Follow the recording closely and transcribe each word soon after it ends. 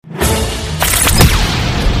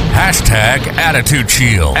Hashtag Attitude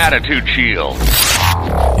Shield. Attitude Shield.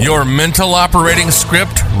 Your mental operating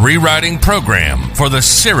script rewriting program for the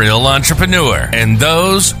serial entrepreneur and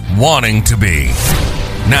those wanting to be.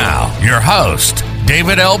 Now, your host,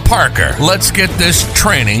 David L. Parker. Let's get this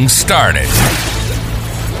training started.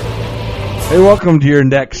 Hey, welcome to your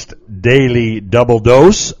next daily double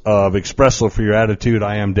dose of Espresso for Your Attitude.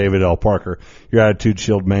 I am David L. Parker, your Attitude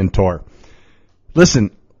Shield mentor.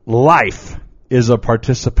 Listen, life is a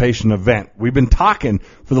participation event. We've been talking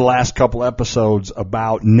for the last couple episodes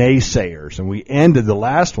about naysayers, and we ended the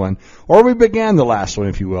last one, or we began the last one,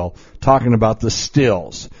 if you will, talking about the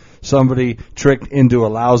stills. Somebody tricked into a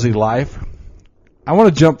lousy life. I want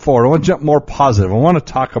to jump forward. I want to jump more positive. I want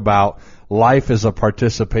to talk about life as a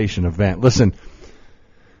participation event. Listen,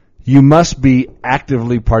 you must be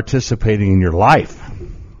actively participating in your life.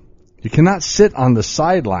 You cannot sit on the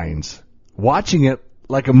sidelines watching it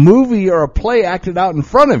like a movie or a play acted out in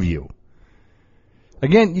front of you.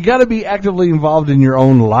 Again, you got to be actively involved in your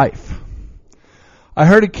own life. I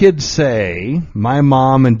heard a kid say, my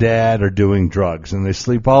mom and dad are doing drugs and they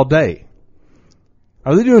sleep all day.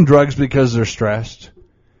 Are they doing drugs because they're stressed?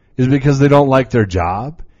 Is it because they don't like their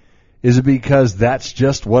job? Is it because that's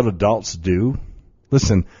just what adults do?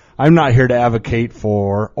 Listen, I'm not here to advocate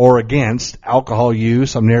for or against alcohol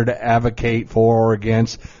use. I'm here to advocate for or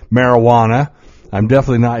against marijuana. I'm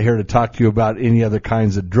definitely not here to talk to you about any other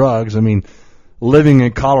kinds of drugs. I mean, living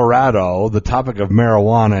in Colorado, the topic of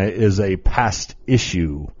marijuana is a past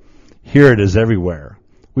issue. Here it is everywhere.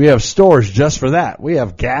 We have stores just for that. We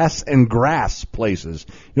have gas and grass places.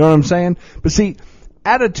 You know what I'm saying? But see,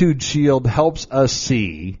 Attitude Shield helps us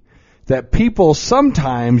see that people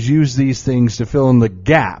sometimes use these things to fill in the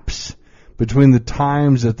gaps between the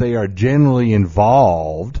times that they are generally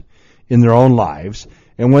involved in their own lives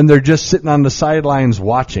and when they're just sitting on the sidelines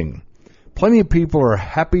watching. Plenty of people are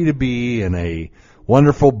happy to be in a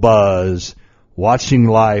wonderful buzz watching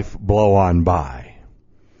life blow on by.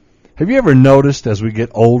 Have you ever noticed as we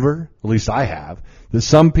get older, at least I have, that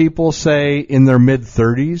some people say in their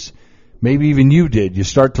mid-30s, maybe even you did, you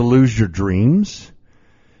start to lose your dreams?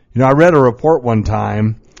 You know, I read a report one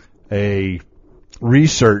time, a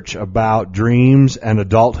research about dreams and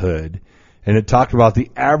adulthood, and it talked about the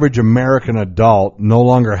average American adult no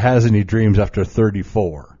longer has any dreams after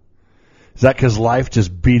 34. Is that because life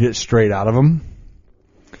just beat it straight out of them?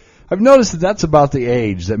 I've noticed that that's about the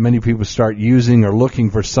age that many people start using or looking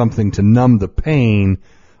for something to numb the pain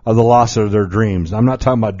of the loss of their dreams. I'm not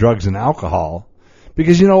talking about drugs and alcohol,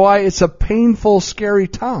 because you know why? It's a painful, scary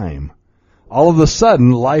time. All of a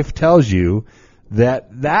sudden, life tells you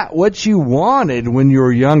that what you wanted when you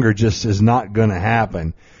were younger just is not going to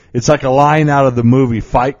happen. It's like a line out of the movie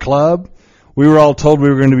Fight Club. We were all told we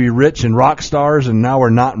were going to be rich and rock stars, and now we're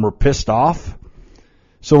not, and we're pissed off.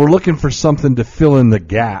 So we're looking for something to fill in the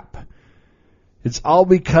gap. It's all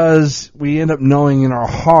because we end up knowing in our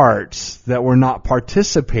hearts that we're not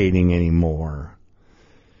participating anymore.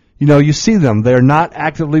 You know, you see them. They're not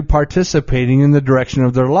actively participating in the direction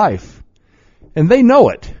of their life. And they know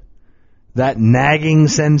it. That nagging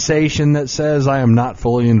sensation that says, I am not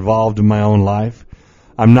fully involved in my own life.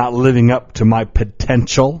 I'm not living up to my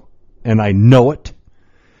potential, and I know it.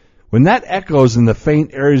 When that echoes in the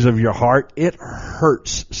faint areas of your heart, it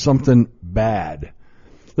hurts something bad.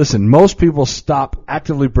 Listen, most people stop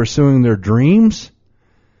actively pursuing their dreams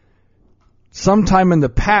sometime in the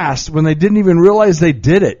past when they didn't even realize they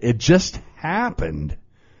did it. It just happened.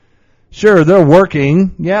 Sure, they're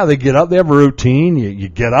working. Yeah, they get up. They have a routine. You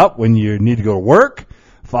get up when you need to go to work,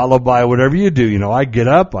 followed by whatever you do. You know, I get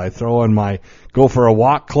up. I throw on my go for a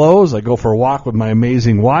walk clothes. I go for a walk with my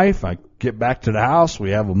amazing wife. I get back to the house.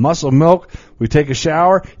 We have a muscle milk. We take a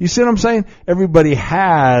shower. You see what I'm saying? Everybody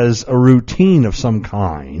has a routine of some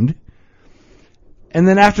kind. And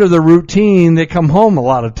then after the routine, they come home a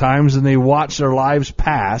lot of times and they watch their lives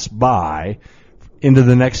pass by into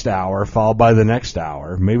the next hour, followed by the next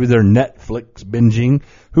hour. Maybe they're Netflix binging.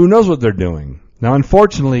 Who knows what they're doing? Now,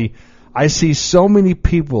 unfortunately, I see so many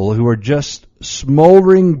people who are just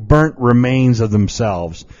smoldering, burnt remains of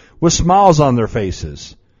themselves with smiles on their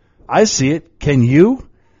faces. I see it. Can you?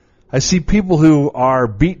 I see people who are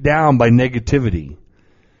beat down by negativity.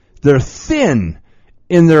 They're thin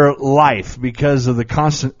in their life because of the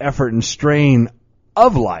constant effort and strain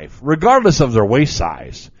of life, regardless of their waist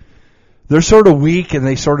size. They're sort of weak and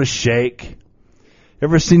they sort of shake.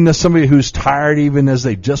 Ever seen somebody who's tired even as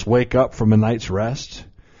they just wake up from a night's rest?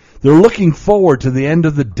 They're looking forward to the end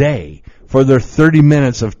of the day for their 30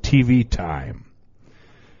 minutes of TV time.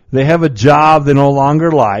 They have a job they no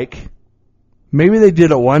longer like. Maybe they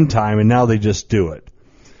did at one time and now they just do it.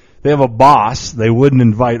 They have a boss they wouldn't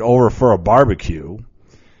invite over for a barbecue.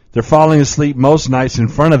 They're falling asleep most nights in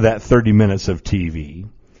front of that 30 minutes of TV,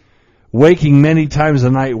 waking many times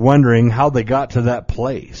a night wondering how they got to that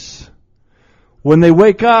place. When they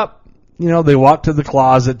wake up, they walk to the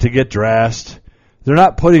closet to get dressed. They're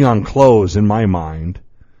not putting on clothes in my mind.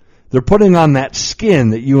 They're putting on that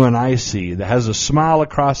skin that you and I see that has a smile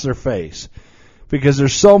across their face because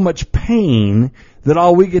there's so much pain that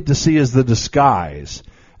all we get to see is the disguise.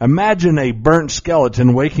 Imagine a burnt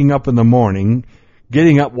skeleton waking up in the morning,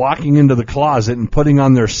 getting up, walking into the closet, and putting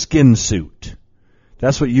on their skin suit.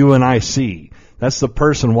 That's what you and I see. That's the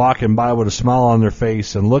person walking by with a smile on their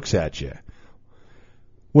face and looks at you.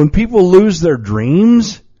 When people lose their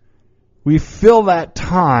dreams, we fill that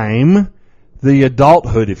time, the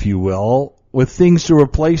adulthood, if you will, with things to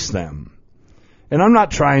replace them. And I'm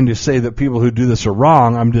not trying to say that people who do this are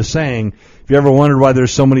wrong. I'm just saying, if you ever wondered why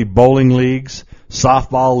there's so many bowling leagues,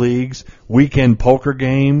 softball leagues, weekend poker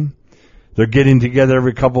game, they're getting together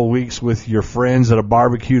every couple of weeks with your friends at a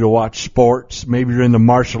barbecue to watch sports. Maybe you're into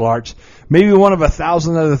martial arts. Maybe one of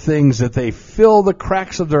 1,000 other things that they fill the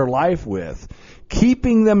cracks of their life with,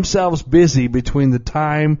 keeping themselves busy between the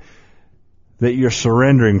time that you're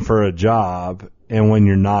surrendering for a job and when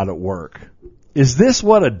you're not at work. Is this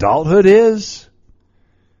what adulthood is?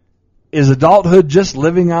 Is adulthood just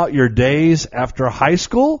living out your days after high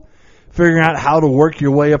school? Figuring out how to work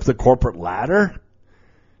your way up the corporate ladder?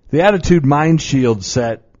 The Attitude Mind Shield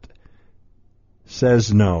set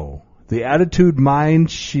says no. The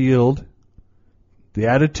Attitude Shield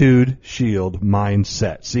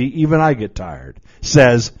mindset, see, even I get tired,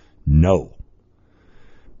 says no.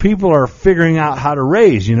 People are figuring out how to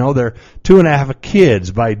raise, their 2.5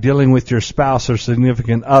 kids by dealing with your spouse or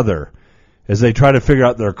significant other as they try to figure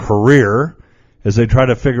out their career, as they try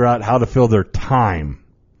to figure out how to fill their time.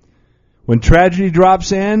 When tragedy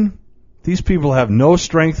drops in, these people have no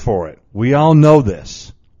strength for it. We all know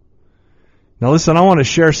this. Now listen, I want to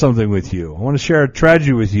share something with you. I want to share a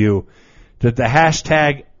tragedy with you that the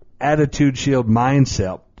hashtag Attitude Shield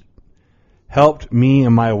mindset helped me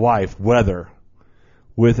and my wife weather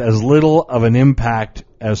with as little of an impact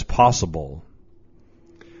as possible.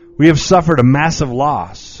 We have suffered a massive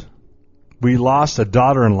loss. We lost a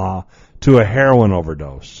daughter-in-law to a heroin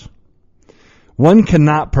overdose. One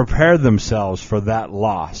cannot prepare themselves for that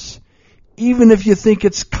loss. Even if you think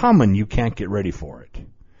it's coming, you can't get ready for it.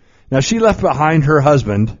 Now, she left behind her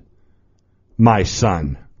husband, my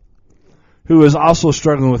son, who is also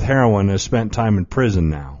struggling with heroin and has spent time in prison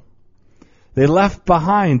now. They left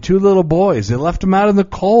behind 2 little boys. They left them out in the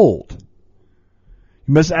cold.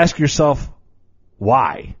 You must ask yourself,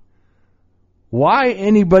 why? Why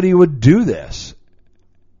anybody would do this?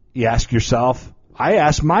 You ask yourself, I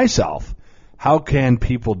ask myself, how can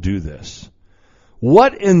people do this?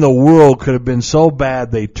 What in the world could have been so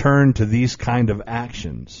bad they turned to these kind of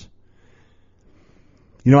actions?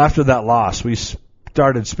 After that loss, we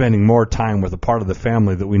started spending more time with a part of the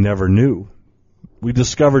family that we never knew. We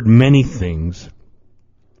discovered many things.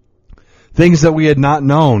 Things that we had not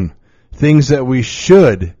known. Things that we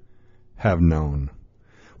should have known.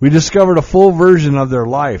 We discovered a full version of their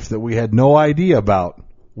life that we had no idea about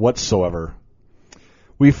whatsoever.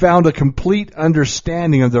 We found a complete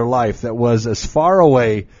understanding of their life that was as far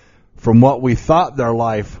away from what we thought their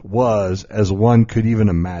life was as one could even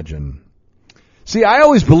imagine. See, I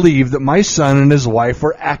always believed that my son and his wife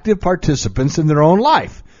were active participants in their own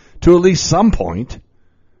life, to at least some point.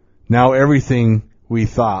 Now everything we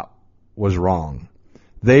thought was wrong.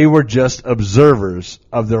 They were just observers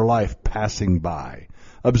of their life passing by.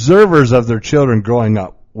 Observers of their children growing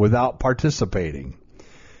up without participating.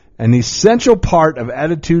 An essential part of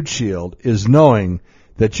Attitude Shield is knowing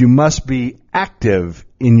that you must be active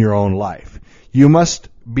in your own life. You must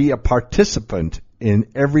be a participant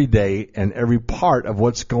in every day and every part of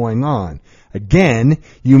what's going on. Again,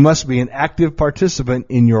 you must be an active participant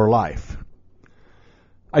in your life.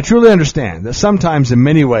 I truly understand that sometimes in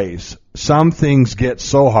many ways, some things get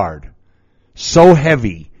so hard, so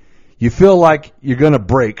heavy, you feel like you're going to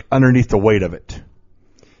break underneath the weight of it.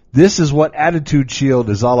 This is what Attitude Shield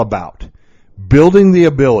is all about. Building the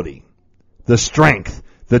ability, the strength,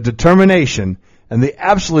 the determination, and the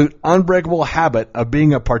absolute unbreakable habit of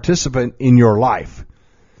being a participant in your life.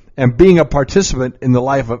 And being a participant in the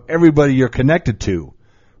life of everybody you're connected to,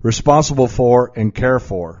 responsible for, and care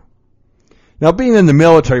for. Now, being in the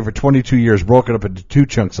military for 22 years, broken up into 2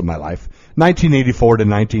 chunks of my life, 1984 to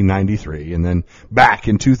 1993, and then back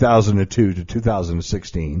in 2002 to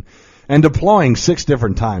 2016, and deploying 6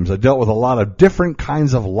 different times, I dealt with a lot of different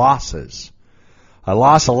kinds of losses. I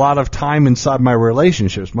lost a lot of time inside my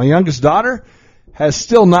relationships. My youngest daughter, has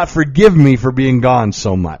still not forgiven me for being gone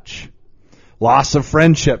so much. Loss of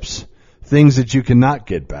friendships, things that you cannot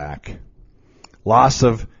get back. Loss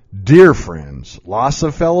of dear friends, loss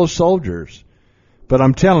of fellow soldiers. But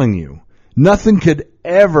I'm telling you, nothing could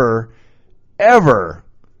ever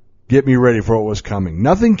get me ready for what was coming.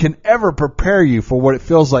 Nothing can ever prepare you for what it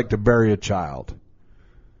feels like to bury a child.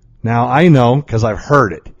 Now, I know, because I've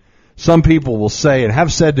heard it. Some people will say and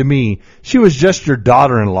have said to me, she was just your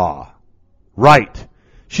daughter-in-law. Right.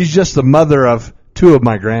 She's just the mother of 2 of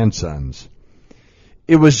my grandsons.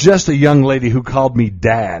 It was just a young lady who called me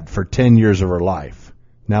dad for 10 years of her life.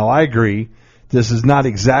 Now, I agree, this is not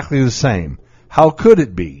exactly the same. How could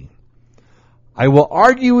it be? I will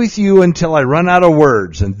argue with you until I run out of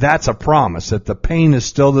words, and that's a promise that the pain is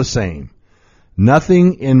still the same.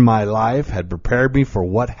 Nothing in my life had prepared me for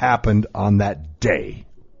what happened on that day.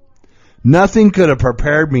 Nothing could have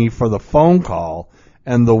prepared me for the phone call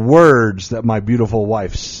and the words that my beautiful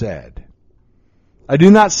wife said. I do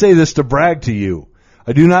not say this to brag to you.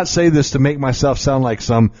 I do not say this to make myself sound like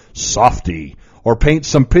some softy or paint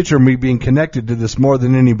some picture of me being connected to this more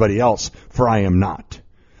than anybody else, for I am not.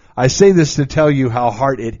 I say this to tell you how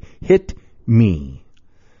hard it hit me.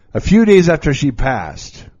 A few days after she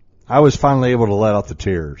passed, I was finally able to let out the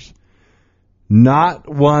tears. Not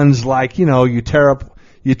ones like, you tear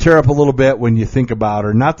up a little bit when you think about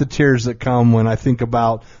her. Not the tears that come when I think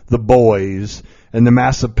about the boys and the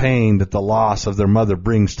massive pain that the loss of their mother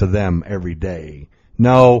brings to them every day.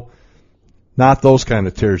 No, not those kind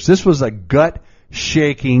of tears. This was a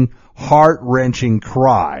gut-shaking, heart-wrenching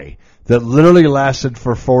cry that literally lasted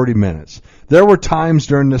for 40 minutes. There were times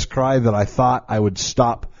during this cry that I thought I would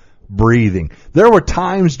stop breathing. There were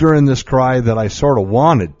times during this cry that I sort of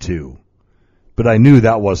wanted to, but I knew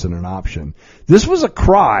that wasn't an option. This was a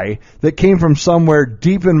cry that came from somewhere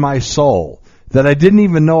deep in my soul that I didn't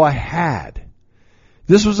even know I had.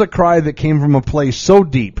 This was a cry that came from a place so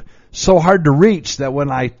deep, so hard to reach, that when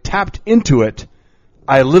I tapped into it,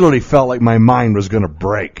 I literally felt like my mind was going to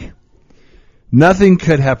break. Nothing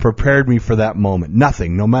could have prepared me for that moment.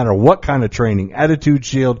 Nothing, no matter what kind of training. Attitude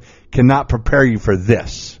Shield cannot prepare you for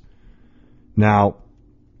this. Now,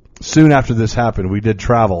 soon after this happened, we did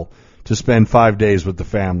travel to spend 5 days with the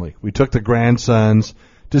family. We took the grandsons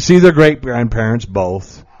to see their great-grandparents,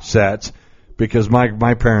 both sets, because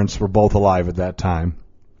my parents were both alive at that time.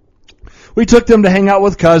 We took them to hang out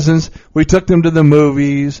with cousins. We took them to the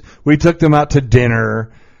movies. We took them out to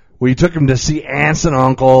dinner. We took them to see aunts and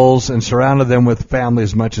uncles and surrounded them with family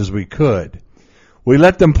as much as we could. We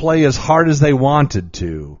let them play as hard as they wanted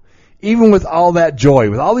to. Even with all that joy,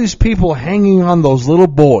 with all these people hanging on those little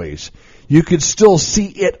boys, you could still see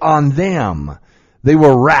it on them. They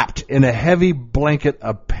were wrapped in a heavy blanket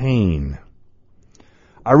of pain.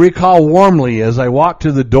 I recall warmly as I walked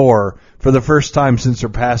to the door for the first time since her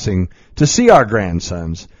passing to see our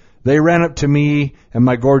grandsons. They ran up to me and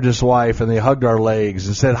my gorgeous wife and they hugged our legs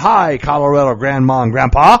and said, "Hi, Colorado Grandma and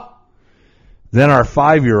Grandpa." Then our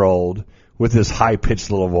 5-year-old, with his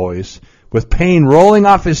high-pitched little voice, with pain rolling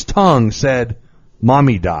off his tongue, said,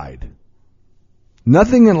 "Mommy died."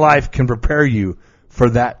 Nothing in life can prepare you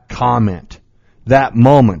for that comment, that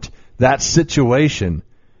moment, that situation.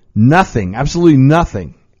 Nothing, absolutely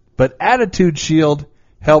nothing. But Attitude Shield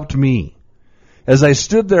helped me. As I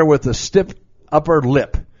stood there with a stiff upper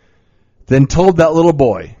lip, then told that little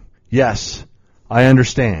boy, "Yes, I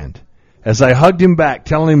understand." As I hugged him back,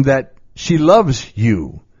 telling him that she loves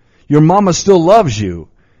you, your mama still loves you,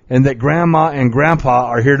 and that Grandma and Grandpa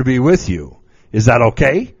are here to be with you. Is that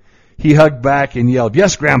okay? He hugged back and yelled,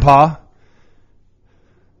 "Yes, Grandpa."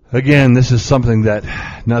 Again, this is something that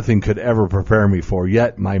nothing could ever prepare me for,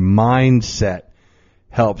 yet my mindset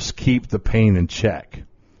helps keep the pain in check.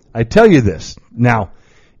 I tell you this, now,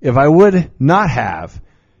 if I would not have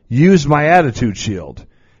used my Attitude Shield,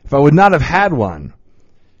 if I would not have had one,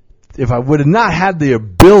 if I would have not had the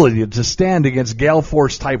ability to stand against gale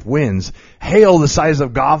force type winds, hail the size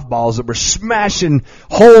of golf balls that were smashing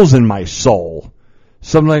holes in my soul,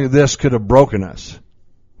 something like this could have broken us.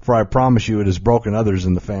 For I promise you it has broken others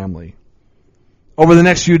in the family. Over the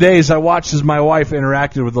next few days, I watched as my wife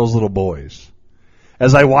interacted with those little boys,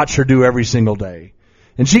 as I watched her do every single day.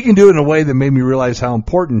 And she can do it in a way that made me realize how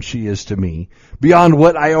important she is to me, beyond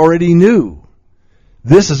what I already knew.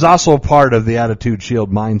 This is also a part of the Attitude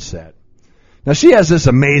Shield mindset. Now, she has this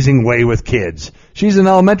amazing way with kids. She's an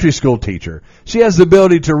elementary school teacher. She has the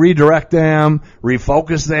ability to redirect them,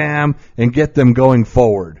 refocus them, and get them going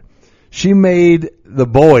forward. She made the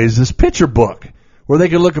boys this picture book where they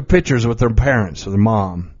could look at pictures with their parents or their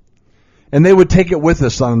mom. And they would take it with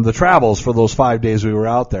us on the travels for those 5 days we were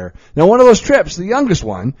out there. Now, one of those trips, the youngest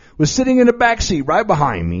one, was sitting in the back seat right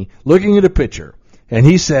behind me, looking at a picture. And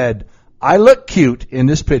he said, "I look cute in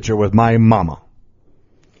this picture with my mama."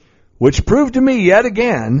 Which proved to me yet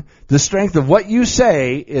again the strength of what you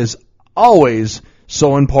say is always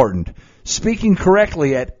so important. Speaking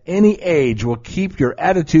correctly at any age will keep your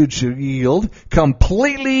attitude shield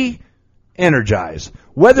completely energized,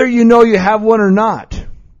 whether you know you have one or not.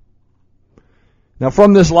 Now,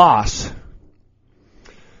 from this loss,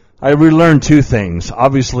 I relearned two things.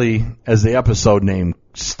 Obviously, as the episode name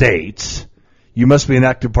states, you must be an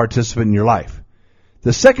active participant in your life.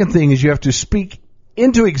 The second thing is you have to speak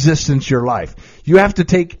into existence your life. You have to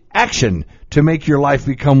take action to make your life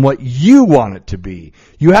become what you want it to be.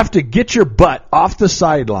 You have to get your butt off the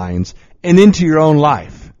sidelines and into your own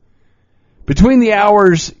life. Between the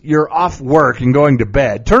hours you're off work and going to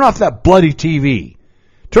bed, turn off that bloody TV.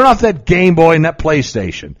 Turn off that Game Boy and that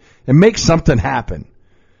PlayStation and make something happen.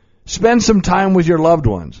 Spend some time with your loved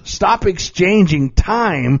ones. Stop exchanging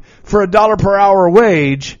time for $1 per hour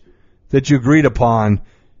wage that you agreed upon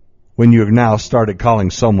when you've now started calling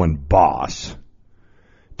someone boss.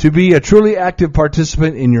 To be a truly active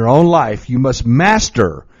participant in your own life, you must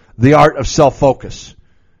master the art of self-focus.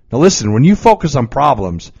 Now listen, when you focus on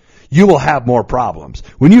problems, you will have more problems.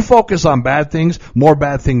 When you focus on bad things, more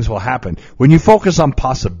bad things will happen. When you focus on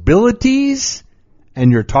possibilities and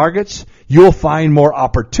your targets, you'll find more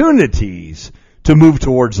opportunities to move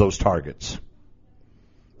towards those targets.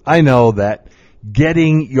 I know that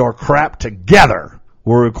getting your crap together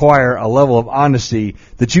will require a level of honesty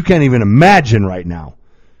that you can't even imagine right now.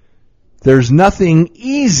 There's nothing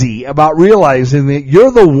easy about realizing that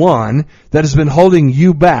you're the one that has been holding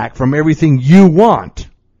you back from everything you want.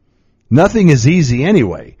 Nothing is easy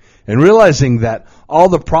anyway. And realizing that all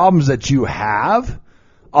the problems that you have,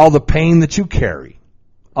 all the pain that you carry,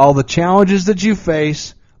 all the challenges that you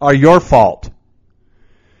face are your fault.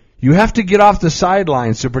 You have to get off the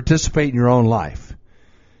sidelines to participate in your own life.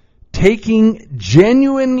 Taking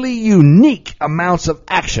genuinely unique amounts of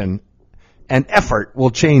action and effort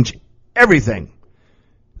will change everything.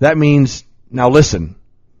 That means, now listen,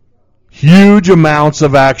 huge amounts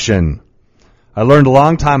of action. I learned a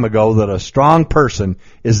long time ago that a strong person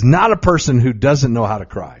is not a person who doesn't know how to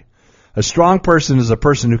cry. A strong person is a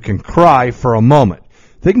person who can cry for a moment.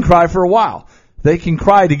 They can cry for a while. They can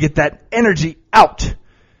cry to get that energy out.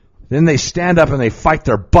 Then they stand up and they fight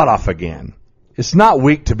their butt off again. It's not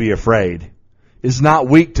weak to be afraid. It's not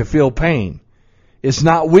weak to feel pain. It's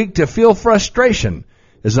not weak to feel frustration.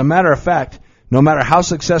 As a matter of fact, no matter how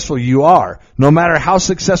successful you are, no matter how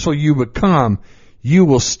successful you become, you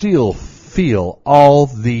will still feel all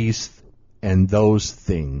these and those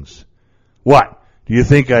things. What? Do you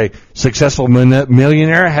think a successful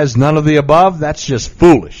millionaire has none of the above? That's just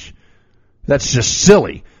foolish. That's just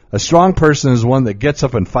silly. A strong person is one that gets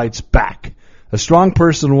up and fights back. A strong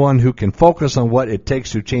person is one who can focus on what it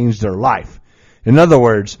takes to change their life. In other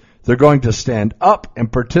words, they're going to stand up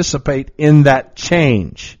and participate in that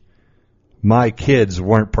change. My kids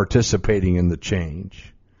weren't participating in the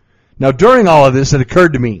change. Now, during all of this, it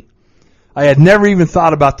occurred to me, I had never even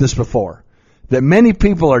thought about this before, that many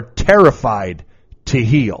people are terrified to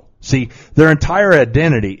heal. See, their entire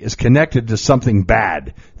identity is connected to something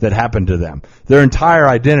bad that happened to them. Their entire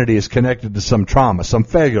identity is connected to some trauma, some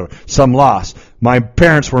failure, some loss. My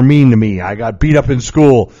parents were mean to me. I got beat up in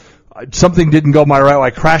school. Something didn't go my right way.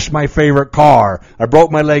 I crashed my favorite car. I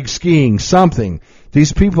broke my leg skiing. Something.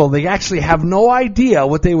 These people, they actually have no idea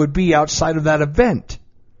what they would be outside of that event.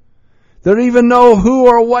 They don't even know who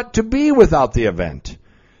or what to be without the event.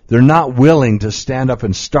 They're not willing to stand up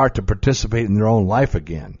and start to participate in their own life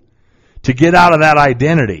again, to get out of that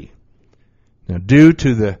identity. Now, due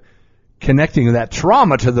to the connecting of that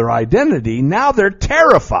trauma to their identity, now they're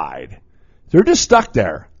terrified. They're just stuck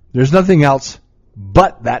there. There's nothing else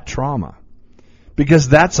but that trauma, because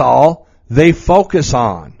that's all they focus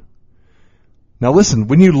on. Now listen,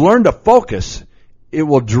 when you learn to focus, it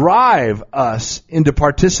will drive us into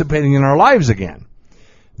participating in our lives again.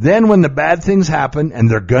 Then when the bad things happen, and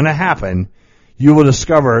they're going to happen, you will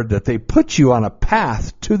discover that they put you on a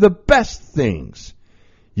path to the best things.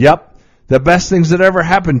 Yep, the best things that ever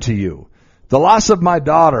happened to you. The loss of my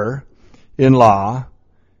daughter-in-law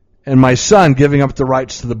and my son giving up the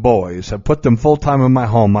rights to the boys have put them full-time in my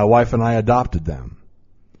home. My wife and I adopted them.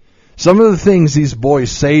 Some of the things these boys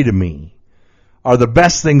say to me are the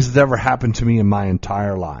best things that ever happened to me in my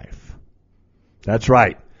entire life. That's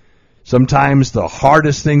right. Sometimes the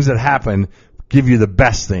hardest things that happen give you the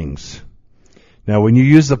best things. Now, when you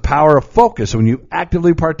use the power of focus, when you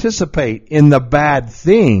actively participate in the bad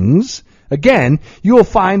things, Again, you will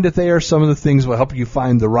find that they are some of the things that will help you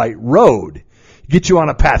find the right road, get you on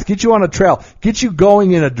a path, get you on a trail, get you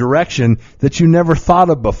going in a direction that you never thought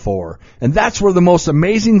of before. And that's where the most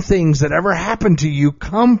amazing things that ever happened to you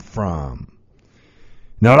come from.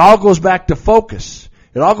 Now, it all goes back to focus.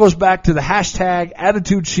 It all goes back to the hashtag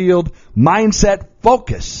Attitude Shield mindset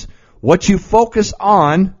focus. What you focus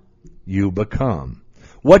on, you become.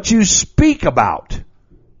 What you speak about,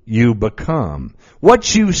 you become.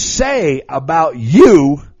 What you say about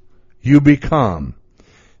you, you become.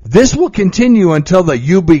 This will continue until the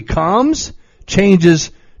you becomes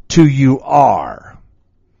changes to you are.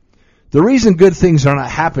 The reason good things are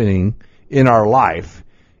not happening in our life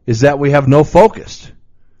is that we have no focus.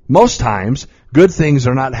 Most times, good things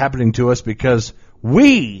are not happening to us because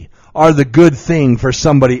we are the good thing for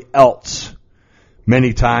somebody else.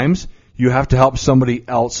 Many times, you have to help somebody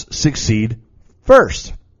else succeed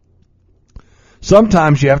first.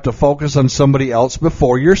 Sometimes you have to focus on somebody else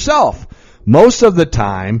before yourself. Most of the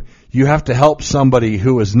time, you have to help somebody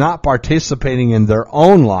who is not participating in their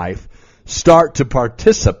own life start to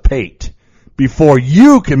participate before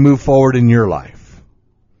you can move forward in your life.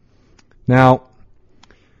 Now,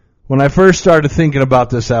 when I first started thinking about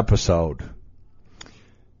this episode,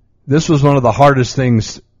 this was one of the hardest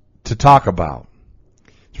things to talk about.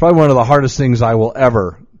 It's probably one of the hardest things I will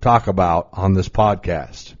ever talk about on this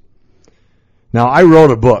podcast. Now, I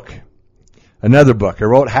wrote a book, another book. I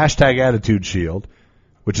wrote hashtag Attitude Shield,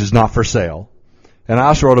 which is not for sale. And I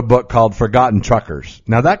also wrote a book called Forgotten Truckers.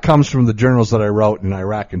 Now, that comes from the journals that I wrote in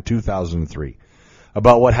Iraq in 2003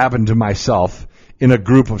 about what happened to myself in a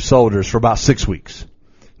group of soldiers for about 6 weeks.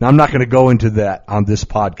 Now, I'm not going to go into that on this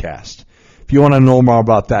podcast. If you want to know more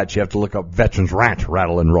about that, you have to look up Veterans Rant,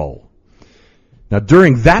 Rattle, and Roll. Now,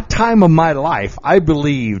 during that time of my life, I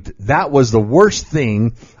believed that was the worst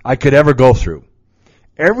thing I could ever go through.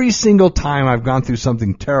 Every single time I've gone through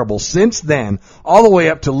something terrible since then, all the way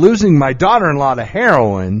up to losing my daughter-in-law to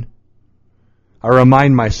heroin, I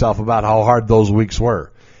remind myself about how hard those weeks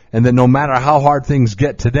were. And that no matter how hard things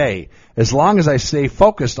get today, as long as I stay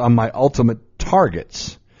focused on my ultimate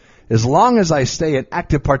targets, as long as I stay an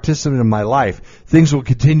active participant in my life, things will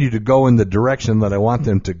continue to go in the direction that I want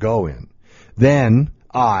them to go in. Then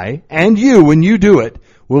I, and you, when you do it,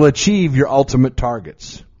 will achieve your ultimate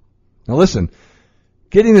targets. Now listen,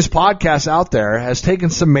 getting this podcast out there has taken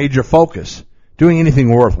some major focus. Doing anything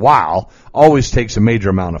worthwhile always takes a major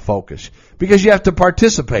amount of focus because you have to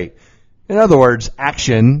participate. In other words,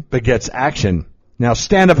 action begets action. Now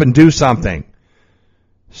stand up and do something.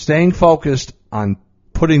 Staying focused on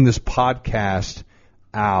putting this podcast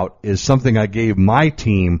out is something I gave my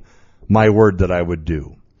team my word that I would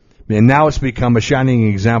do. And now it's become a shining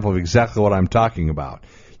example of exactly what I'm talking about.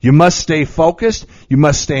 You must stay focused. You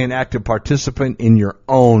must stay an active participant in your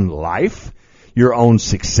own life, your own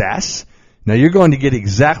success. Now, you're going to get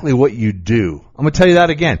exactly what you do. I'm going to tell you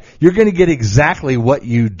that again. You're going to get exactly what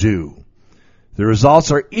you do. The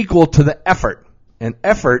results are equal to the effort. And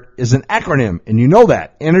effort is an acronym, and you know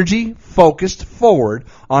that. Energy focused forward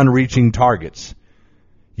on reaching targets.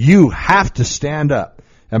 You have to stand up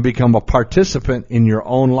and become a participant in your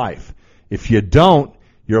own life. If you don't,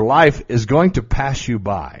 your life is going to pass you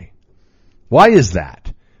by. Why is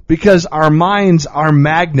that? Because our minds are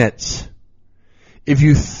magnets. If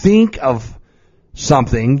you think of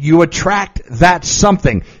something, you attract that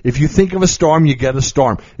something. If you think of a storm, you get a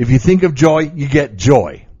storm. If you think of joy, you get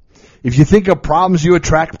joy. If you think of problems, you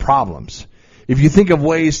attract problems. If you think of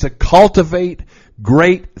ways to cultivate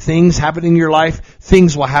great things happening in your life,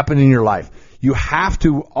 things will happen in your life. You have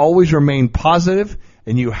to always remain positive,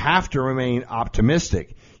 and you have to remain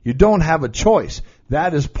optimistic. You don't have a choice.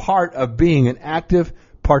 That is part of being an active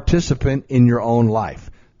participant in your own life.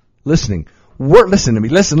 Listen to me.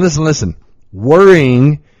 Listen.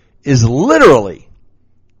 Worrying is literally,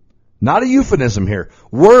 not a euphemism here.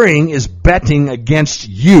 Worrying is betting against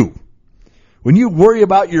you. When you worry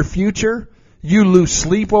about your future, you lose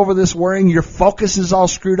sleep over this worrying. Your focus is all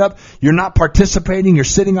screwed up. You're not participating. You're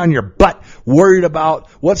sitting on your butt worried about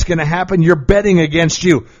what's going to happen. You're betting against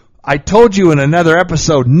you. I told you in another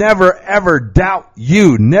episode, never ever doubt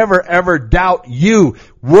you. Never ever doubt you.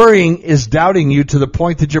 Worrying is doubting you to the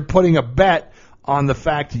point that you're putting a bet on the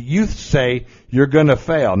fact that you say you're going to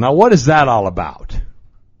fail. Now, what is that all about?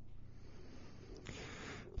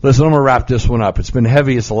 Listen, I'm going to wrap this one up. It's been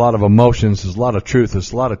heavy. It's a lot of emotions. There's a lot of truth.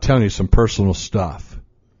 It's a lot of telling you some personal stuff.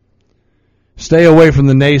 Stay away from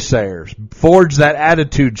the naysayers. Forge that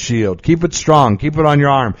attitude shield. Keep it strong. Keep it on your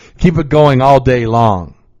arm. Keep it going all day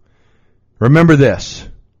long. Remember this.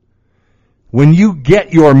 When you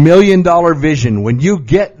get your $1 million vision, when you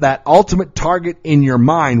get that ultimate target in your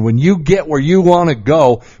mind, when you get where you want to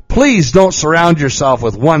go, please don't surround yourself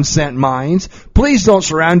with 1-cent minds. Please don't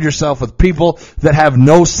surround yourself with people that have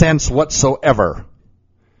no sense whatsoever.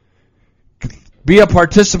 Be a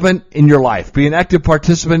participant in your life. Be an active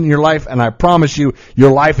participant in your life, and I promise you,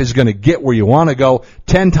 your life is going to get where you want to go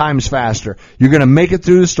 10 times faster. You're going to make it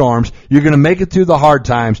through the storms. You're going to make it through the hard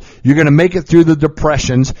times. You're going to make it through the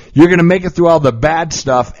depressions. You're going to make it through all the bad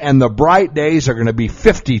stuff, and the bright days are going to be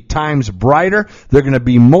 50 times brighter. They're going to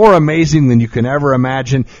be more amazing than you can ever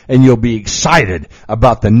imagine, and you'll be excited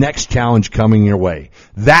about the next challenge coming your way.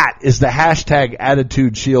 That is the hashtag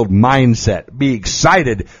Attitude Shield mindset. Be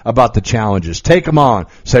excited about the challenges. Take them on.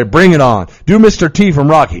 Say, bring it on. Do Mr. T from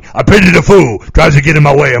Rocky. I pity the fool. Tries to get in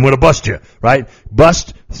my way. I'm going to bust you. Right?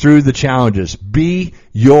 Bust through the challenges. Be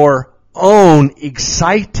your own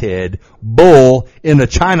excited bull in the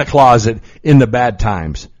china closet in the bad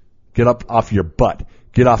times. Get up off your butt.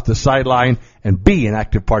 Get off the sideline and be an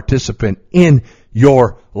active participant in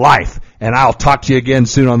your life. And I'll talk to you again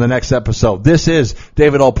soon on the next episode. This is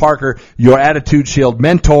David L. Parker, your Attitude Shield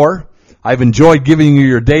mentor. I've enjoyed giving you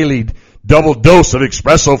your daily double dose of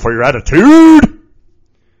espresso for your attitude.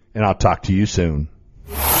 And I'll talk to you soon.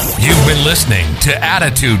 You've been listening to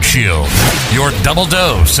Attitude Shield, your double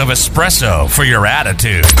dose of espresso for your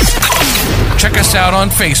attitude. Check us out on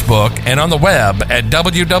Facebook and on the web at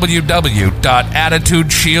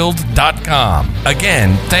www.attitudeshield.com.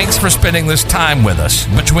 Again, thanks for spending this time with us.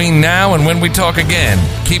 Between now and when we talk again,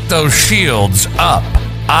 keep those shields up,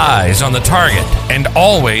 eyes on the target, and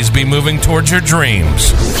always be moving towards your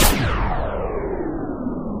dreams.